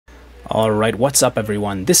Alright, what's up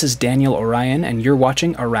everyone? This is Daniel Orion and you're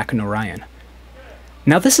watching Arachnorion Orion.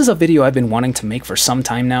 Now this is a video I've been wanting to make for some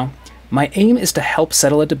time now. My aim is to help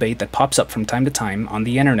settle a debate that pops up from time to time on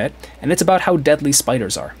the internet, and it's about how deadly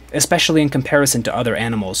spiders are, especially in comparison to other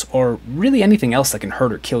animals, or really anything else that can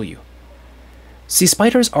hurt or kill you. See,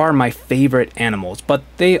 spiders are my favorite animals, but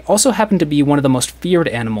they also happen to be one of the most feared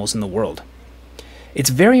animals in the world. It's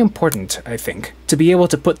very important, I think, to be able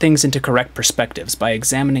to put things into correct perspectives by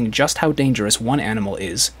examining just how dangerous one animal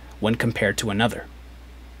is when compared to another.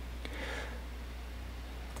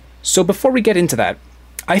 So before we get into that,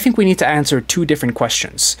 I think we need to answer two different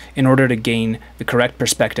questions in order to gain the correct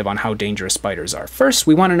perspective on how dangerous spiders are. First,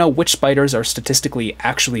 we want to know which spiders are statistically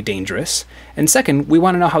actually dangerous, and second, we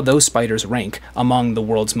want to know how those spiders rank among the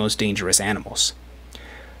world's most dangerous animals.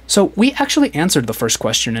 So we actually answered the first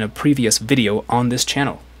question in a previous video on this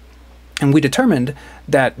channel, and we determined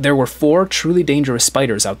that there were 4 truly dangerous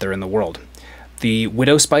spiders out there in the world. The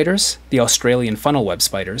widow spiders, the Australian funnel web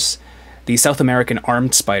spiders, the South American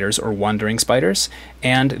armed spiders or wandering spiders,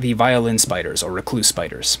 and the violin spiders or recluse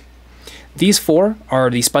spiders. These 4 are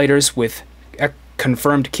the spiders with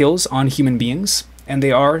confirmed kills on human beings, and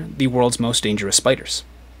they are the world's most dangerous spiders.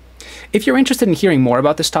 If you're interested in hearing more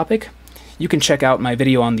about this topic, you can check out my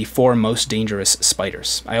video on the 4 most dangerous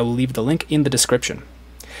spiders. I will leave the link in the description.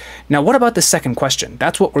 Now, what about the second question?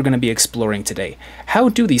 That's what we're going to be exploring today. How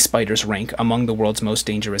do these spiders rank among the world's most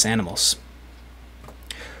dangerous animals?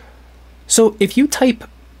 So if you type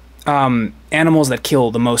animals that kill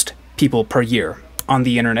the most people per year on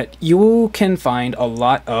the internet, you can find a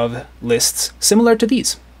lot of lists similar to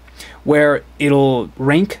these, where it'll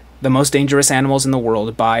rank the most dangerous animals in the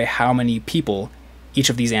world by how many people each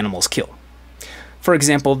of these animals kill. For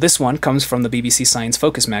example, this one comes from the BBC Science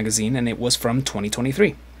Focus magazine, and it was from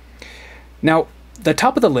 2023. Now, the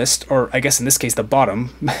top of the list, or I guess in this case the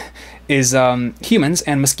bottom, is humans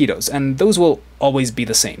and mosquitoes, and those will always be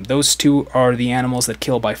the same. Those two are the animals that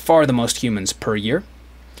kill by far the most humans per year.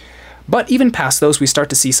 But even past those, we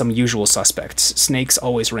start to see some usual suspects. Snakes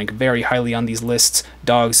always rank very highly on these lists.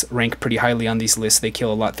 Dogs rank pretty highly on these lists. They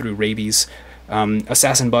kill a lot through rabies.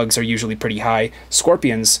 Assassin bugs are usually pretty high.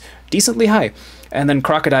 Scorpions, decently high. And then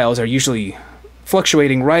crocodiles are usually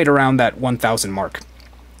fluctuating right around that 1,000 mark.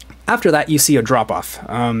 After that, you see a drop-off,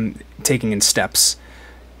 taking in steps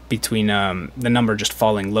between the number just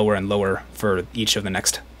falling lower and lower for each of the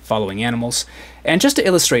next following animals. And just to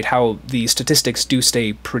illustrate how the statistics do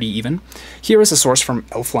stay pretty even, here is a source from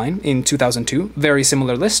Elfline in 2002, very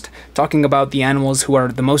similar list, talking about the animals who are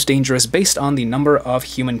the most dangerous based on the number of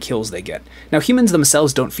human kills they get. Now, humans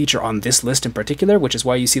themselves don't feature on this list in particular, which is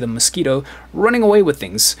why you see the mosquito running away with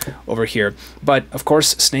things over here. But, of course,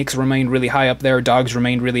 snakes remain really high up there, dogs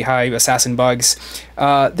remain really high, assassin bugs.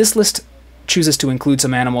 This list chooses to include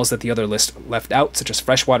some animals that the other list left out, such as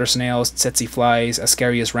freshwater snails, tsetse flies,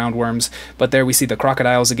 Ascarius roundworms, but there we see the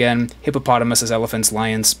crocodiles again, hippopotamuses, elephants,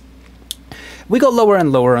 lions. We go lower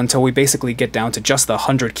and lower until we basically get down to just the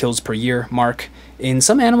 100 kills per year mark in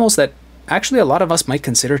some animals that actually a lot of us might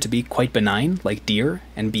consider to be quite benign, like deer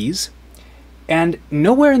and bees. And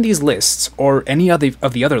nowhere in these lists, or any of the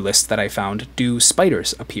other lists that I found, do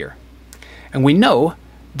spiders appear. And we know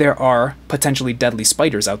there are potentially deadly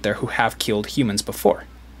spiders out there who have killed humans before.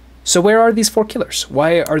 So where are these 4 killers?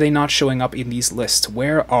 Why are they not showing up in these lists?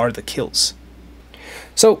 Where are the kills?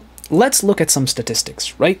 So let's look at some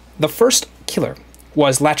statistics, right? The first killer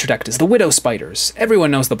was Latrodectus, the widow spiders.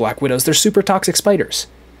 Everyone knows the black widows, they're super toxic spiders.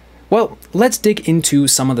 Well, let's dig into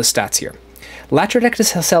some of the stats here.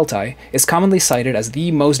 Latrodectus hesselti is commonly cited as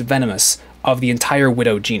the most venomous of the entire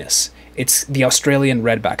widow genus. It's the Australian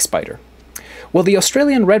redback spider. Well, the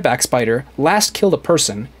Australian redback spider last killed a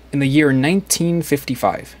person in the year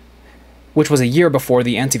 1955, which was a year before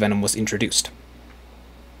the antivenom was introduced.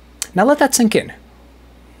 Now let that sink in.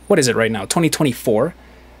 What is it right now, 2024?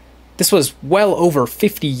 This was well over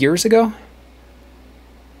 50 years ago?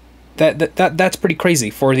 That's pretty crazy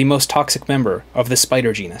for the most toxic member of the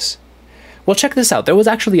spider genus. Well, check this out. There was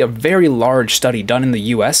actually a very large study done in the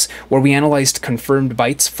US where we analyzed confirmed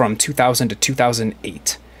bites from 2000 to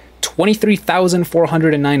 2008.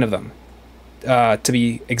 23,409 of them, to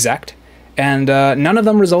be exact, and none of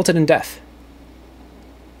them resulted in death.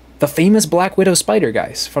 The famous black widow spider,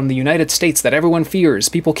 guys, from the United States that everyone fears.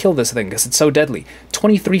 People kill this thing because it's so deadly.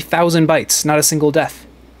 23,000 bites, not a single death.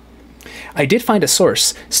 I did find a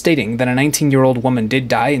source stating that a 19-year-old woman did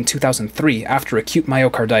die in 2003 after acute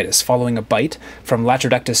myocarditis following a bite from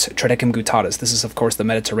Latrodectus tracheum-guttatus. This is, of course, the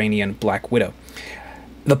Mediterranean black widow.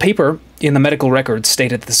 The paper in the medical records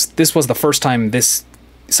stated this was the first time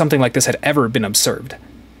something like this had ever been observed.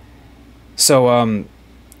 So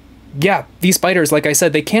yeah, these spiders, like I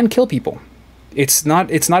said, they can kill people. It's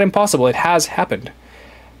not impossible. It has happened.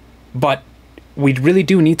 But we really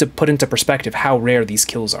do need to put into perspective how rare these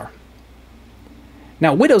kills are.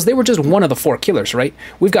 Now, widows, they were just one of the 4 killers, right?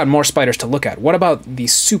 We've got more spiders to look at. What about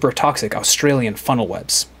these super toxic Australian funnel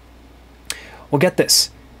webs? Well, get this.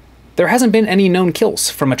 There hasn't been any known kills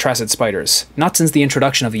from atracid spiders, not since the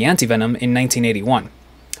introduction of the antivenom in 1981,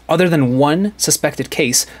 other than one suspected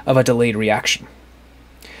case of a delayed reaction.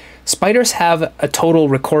 Spiders have a total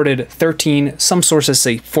recorded 13, some sources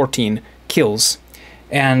say 14, kills.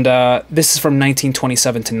 And this is from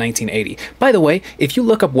 1927 to 1980. By the way, if you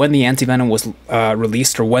look up when the antivenom was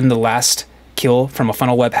released or when the last kill from a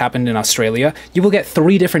funnel web happened in Australia, you will get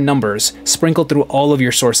 3 different numbers sprinkled through all of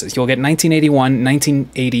your sources. You'll get 1981,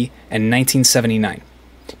 1980, and 1979.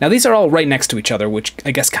 Now, these are all right next to each other, which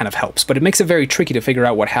I guess kind of helps, but it makes it very tricky to figure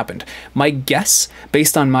out what happened. My guess,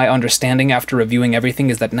 based on my understanding after reviewing everything,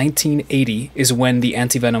 is that 1980 is when the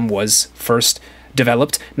antivenom was first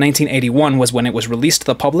developed, 1981 was when it was released to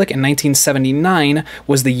the public, and 1979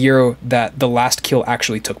 was the year that the last kill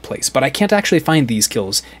actually took place. But I can't actually find these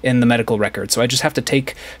kills in the medical record, so I just have to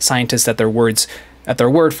take scientists at their word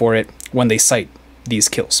for it when they cite these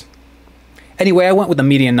kills. Anyway, I went with the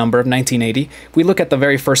median number of 1980. We look at the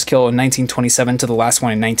very first kill in 1927 to the last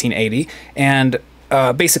one in 1980, and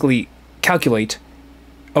basically calculate,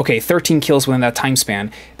 okay, 13 kills within that time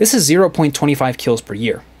span. This is 0.25 kills per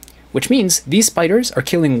year, which means these spiders are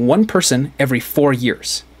killing 1 person every 4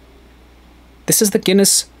 years. This is the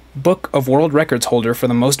Guinness Book of World Records holder for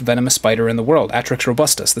the most venomous spider in the world, Atrix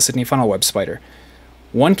robustus, the Sydney funnel web spider.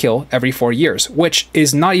 1 kill every 4 years, which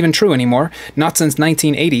is not even true anymore, not since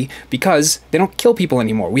 1980, because they don't kill people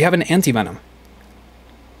anymore. We have an antivenom.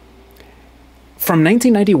 From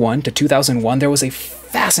 1991 to 2001, there was a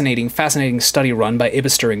fascinating study run by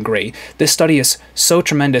Ibister and Gray. This study is so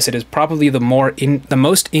tremendous, it is probably the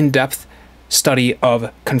most in-depth study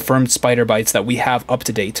of confirmed spider bites that we have up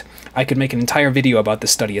to date. I could make an entire video about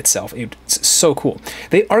this study itself. It's so cool.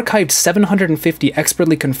 They archived 750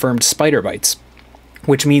 expertly confirmed spider bites,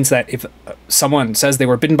 which means that if someone says they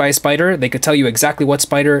were bitten by a spider, they could tell you exactly what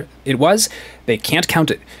spider it was. They can't count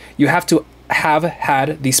it. You have to have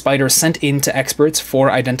had the spider sent in to experts for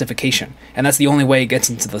identification, and that's the only way it gets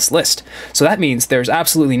into this list. So that means there's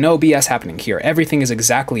absolutely no BS happening here. Everything is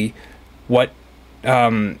exactly what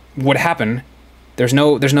would happen. There's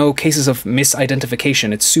no cases of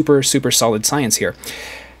misidentification. It's super solid science here.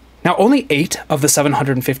 Now, only 8 of the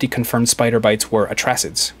 750 confirmed spider bites were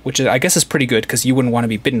atracids, which I guess is pretty good because you wouldn't want to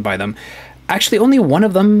be bitten by them. Actually, only one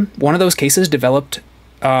of those cases developed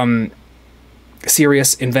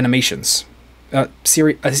serious envenomations. A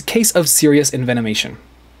case of serious envenomation.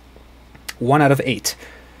 1 out of 8,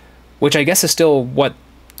 which I guess is still, what,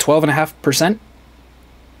 12.5%?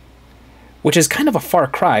 Which is kind of a far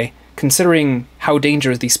cry, considering how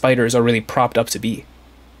dangerous these spiders are really propped up to be.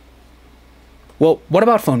 Well, what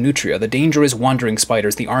about Phonutria, the dangerous wandering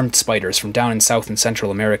spiders, the armed spiders from down in South and Central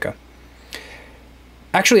America?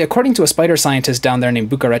 Actually, according to a spider scientist down there named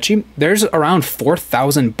Bucarecci, there's around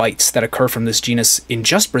 4,000 bites that occur from this genus in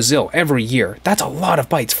just Brazil every year. That's a lot of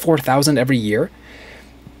bites, 4,000 every year.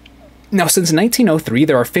 Now, since 1903,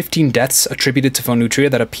 there are 15 deaths attributed to Phonutria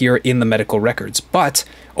that appear in the medical records, but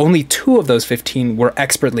only 2 of those 15 were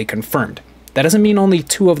expertly confirmed. That doesn't mean only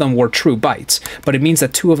 2 of them were true bites, but it means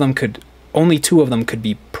that only 2 of them could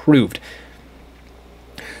be proved.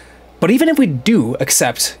 But even if we do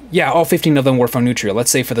accept, yeah, all 15 of them were Phonutria, let's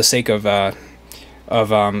say for the sake of an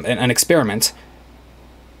experiment,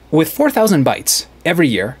 with 4,000 bites every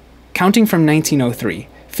year, counting from 1903,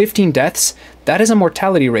 15 deaths, that is a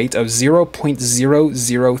mortality rate of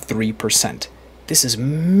 0.003%. This is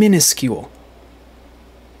minuscule.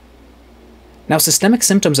 Now, systemic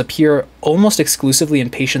symptoms appear almost exclusively in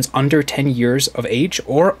patients under 10 years of age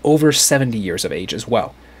or over 70 years of age as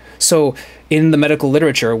well. So in the medical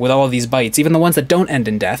literature, with all of these bites, even the ones that don't end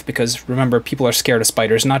in death, because remember, people are scared of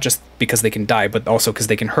spiders, not just because they can die, but also because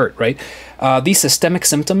they can hurt, right? These systemic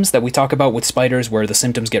symptoms that we talk about with spiders, where the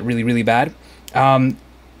symptoms get really bad,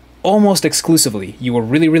 almost exclusively, you were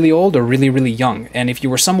really old or really young. And if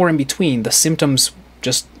you were somewhere in between, the symptoms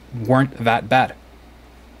just weren't that bad.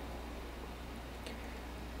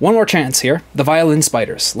 One more chance here. The violin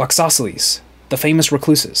spiders, Loxosceles, the famous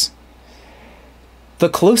recluses. The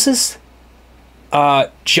closest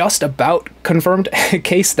just about confirmed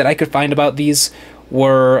case that I could find about these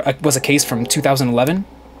was a case from 2011,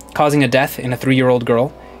 causing a death in a 3-year-old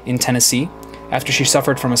girl in Tennessee after she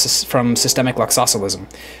suffered from systemic loxoscelism.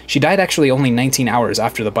 She died actually only 19 hours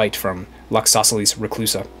after the bite from Loxosceles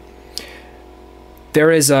reclusa. There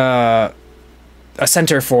is a a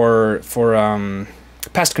center for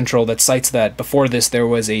pest control that cites that before this there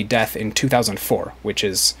was a death in 2004, which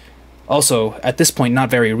is also at this point not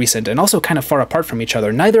very recent and also kind of far apart from each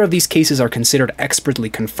other. Neither of these cases are considered expertly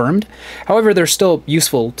confirmed. However, they're still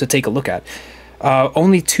useful to take a look at.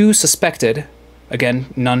 Only 2 suspected, again,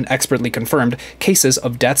 none expertly confirmed, cases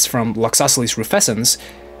of deaths from Loxosceles rufescens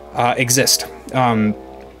exist.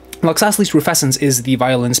 Loxosceles rufescens is the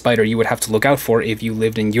violin spider you would have to look out for if you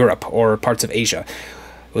lived in Europe or parts of Asia.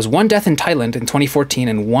 It was 1 death in Thailand in 2014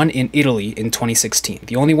 and 1 in Italy in 2016.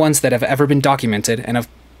 The only ones that have ever been documented, and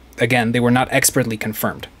again, they were not expertly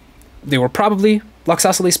confirmed. They were probably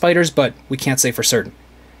Loxosceles spiders, but we can't say for certain.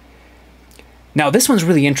 Now, this one's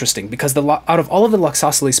really interesting because out of all of the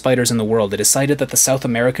Loxosceles spiders in the world, it is cited that the South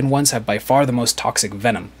American ones have by far the most toxic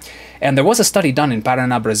venom. And there was a study done in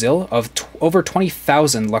Paraná, Brazil, of over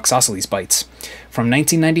 20,000 Loxosceles bites from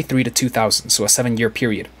 1993 to 2000, so a 7-year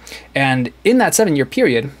period. And in that 7-year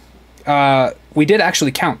period, we did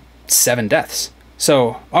actually count 7 deaths.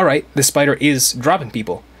 So, all right, this spider is dropping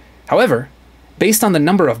people. However, based on the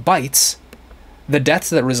number of bites, the deaths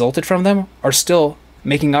that resulted from them are still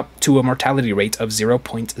making up to a mortality rate of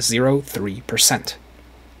 0.03%.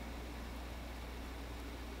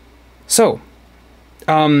 So,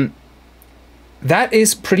 that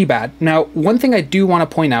is pretty bad. Now, one thing I do want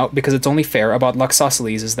to point out, because it's only fair, about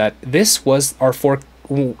Loxosceles is that this was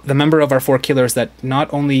the member of our 4 killers that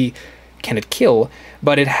not only can it kill,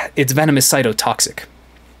 but its venom is cytotoxic.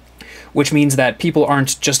 Which means that people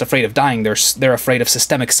aren't just afraid of dying, they're afraid of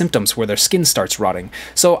systemic symptoms where their skin starts rotting.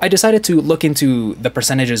 So I decided to look into the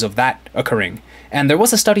percentages of that occurring. And there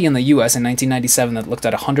was a study in the US in 1997 that looked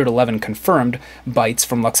at 111 confirmed bites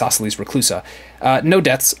from Loxosceles reclusa. No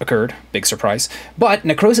deaths occurred, big surprise, but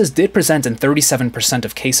necrosis did present in 37%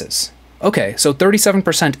 of cases. Okay, so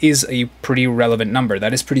 37% is a pretty relevant number.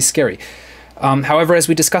 That is pretty scary. However, as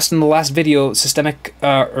we discussed in the last video, necrotic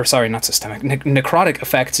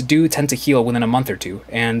effects do tend to heal within a month or 2,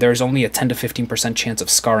 and there's only a 10 to 15% chance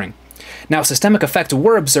of scarring. Now, systemic effects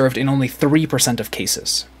were observed in only 3% of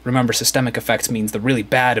cases. Remember, systemic effects means the really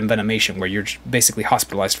bad envenomation where you're basically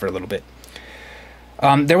hospitalized for a little bit.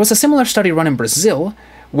 There was a similar study run in Brazil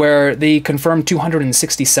where they confirmed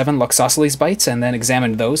 267 Loxosceles bites and then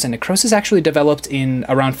examined those, and necrosis actually developed in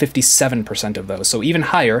around 57% of those, so even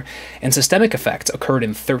higher, and systemic effects occurred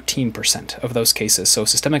in 13% of those cases, so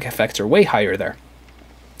systemic effects are way higher there.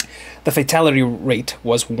 The fatality rate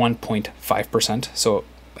was 1.5%, so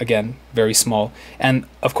again, very small. And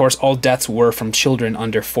of course, all deaths were from children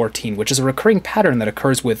under 14, which is a recurring pattern that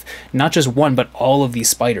occurs with not just one, but all of these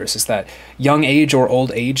spiders, is that young age or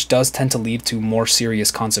old age does tend to lead to more serious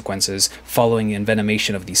consequences following the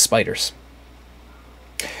envenomation of these spiders.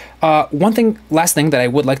 Last thing that I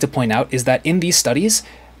would like to point out is that in these studies,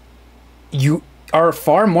 you are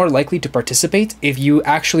far more likely to participate if you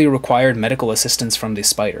actually required medical assistance from the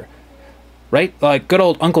spider. Right? Like good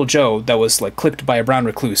old Uncle Joe that was like clipped by a brown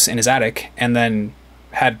recluse in his attic and then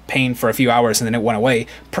had pain for a few hours and then it went away,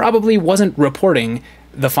 probably wasn't reporting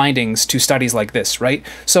the findings to studies like this, right?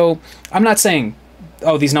 So I'm not saying,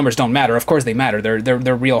 oh, these numbers don't matter. Of course they matter.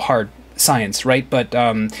 They're real hard science, right? But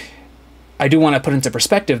I do want to put into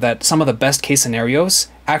perspective that some of the best case scenarios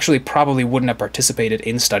actually probably wouldn't have participated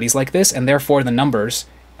in studies like this, and therefore the numbers,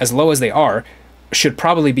 as low as they are, should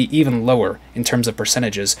probably be even lower in terms of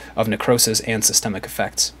percentages of necrosis and systemic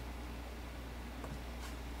effects.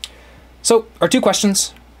 So, our 2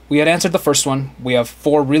 questions. We had answered the first one. We have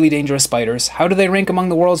 4 really dangerous spiders. How do they rank among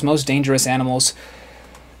the world's most dangerous animals?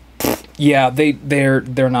 Yeah,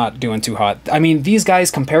 they're not doing too hot. I mean, these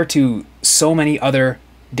guys, compared to so many other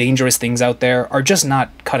dangerous things out there, are just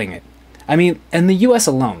not cutting it. I mean, in the US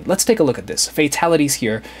alone, let's take a look at this. Fatalities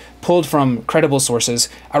here, pulled from credible sources,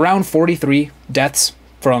 around 43 deaths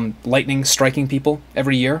from lightning striking people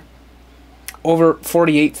every year. Over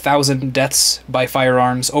 48,000 deaths by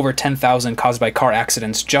firearms, over 10,000 caused by car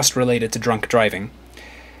accidents just related to drunk driving.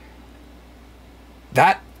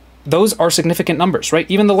 Those are significant numbers, right?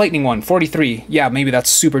 Even the lightning one, 43, yeah, maybe that's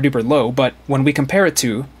super duper low, but when we compare it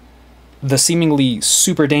to the seemingly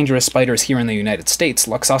super dangerous spiders here in the United States,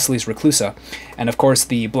 Loxosceles reclusa, and of course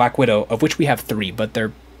the black widow, of which we have 3, but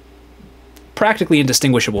they're practically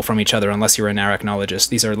indistinguishable from each other unless you're an arachnologist.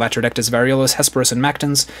 These are Latrodectus variolus, Hesperus, and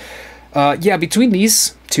Mactans. Yeah, between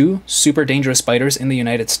these 2 super dangerous spiders in the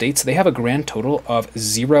United States, they have a grand total of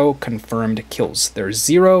 0 confirmed kills. There are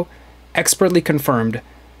 0 expertly confirmed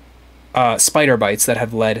spider bites that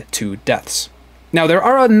have led to deaths. Now, there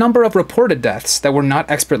are a number of reported deaths that were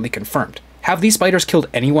not expertly confirmed. Have these spiders killed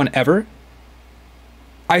anyone ever?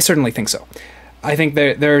 I certainly think so. I think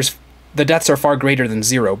the deaths are far greater than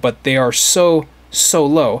 0, but they are so so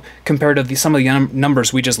low compared to some of the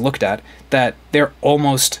numbers we just looked at that they're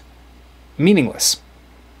almost meaningless.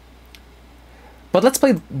 But let's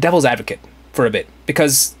play devil's advocate for a bit,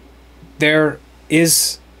 because there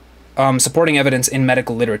is supporting evidence in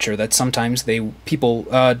medical literature that sometimes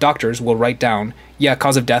doctors will write down, yeah,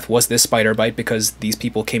 cause of death was this spider bite because these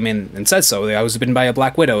people came in and said so. I was bitten by a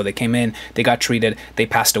black widow. They came in, they got treated, they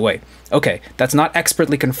passed away. Okay, that's not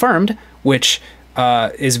expertly confirmed, which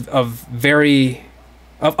is of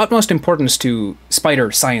utmost importance to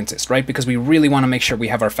spider scientists, right? Because we really want to make sure we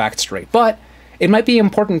have our facts straight. But it might be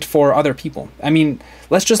important for other people. I mean,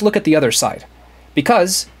 let's just look at the other side.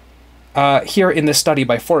 Because here in this study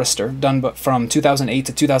by Forrester, done from 2008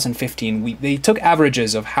 to 2015, they took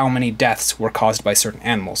averages of how many deaths were caused by certain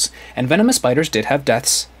animals. And venomous spiders did have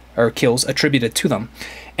deaths or kills attributed to them.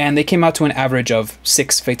 And they came out to an average of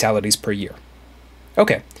 6 fatalities per year.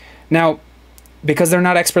 Okay, now, because they're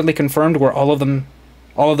not expertly confirmed, were all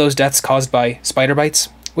of those deaths caused by spider bites?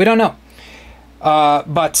 We don't know.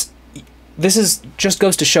 But this just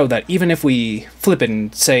goes to show that even if we flip it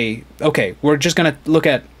and say, okay, we're just going to look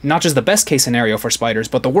at not just the best case scenario for spiders,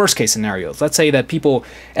 but the worst case scenarios. Let's say that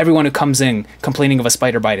everyone who comes in complaining of a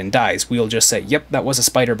spider bite and dies, we'll just say, yep, that was a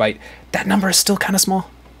spider bite. That number is still kind of small.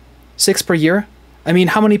 6 per year? I mean,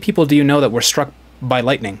 how many people do you know that were struck by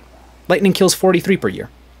lightning? Lightning kills 43 per year.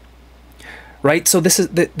 Right? So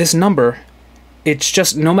this number, it's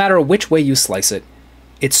just, no matter which way you slice it,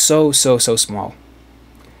 it's so small.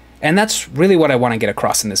 And that's really what I want to get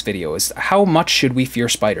across in this video, is how much should we fear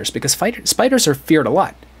spiders? Because spiders are feared a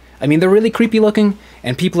lot. I mean, they're really creepy looking,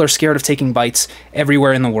 and people are scared of taking bites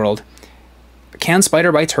everywhere in the world. Can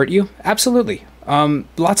spider bites hurt you? Absolutely.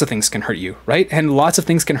 Lots of things can hurt you, right? And lots of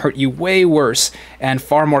things can hurt you way worse and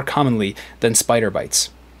far more commonly than spider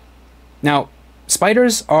bites. Now,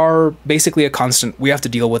 spiders are basically a constant. We have to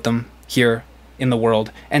deal with them here in the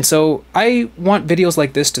world. And so I want videos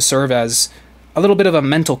like this to serve as a little bit of a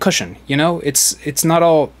mental cushion, you know? It's not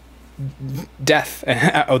all death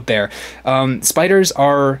out there. Spiders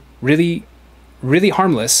are really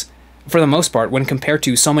harmless for the most part when compared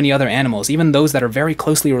to so many other animals, even those that are very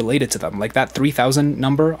closely related to them, like that 3,000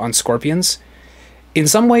 number on scorpions. In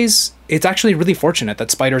some ways, it's actually really fortunate that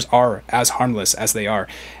spiders are as harmless as they are.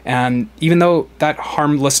 And even though that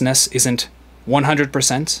harmlessness isn't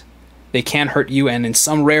 100%, they can hurt you, and in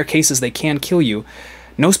some rare cases they can kill you.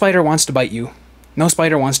 No spider wants to bite you. No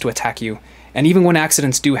spider wants to attack you. And even when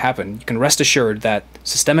accidents do happen, you can rest assured that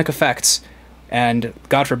systemic effects and,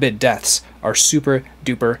 God forbid, deaths are super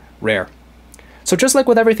duper rare. So just like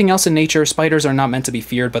with everything else in nature, spiders are not meant to be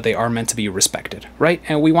feared, but they are meant to be respected, right?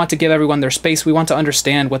 And we want to give everyone their space. We want to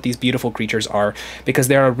understand what these beautiful creatures are, because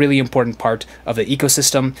they're a really important part of the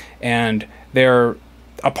ecosystem, and they're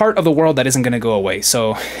a part of the world that isn't going to go away.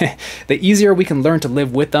 So the easier we can learn to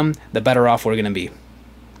live with them, the better off we're going to be.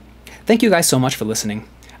 Thank you guys so much for listening.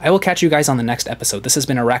 I will catch you guys on the next episode. This has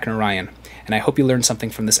been Arachno Ryan, and I hope you learned something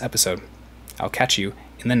from this episode. I'll catch you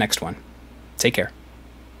in the next one. Take care.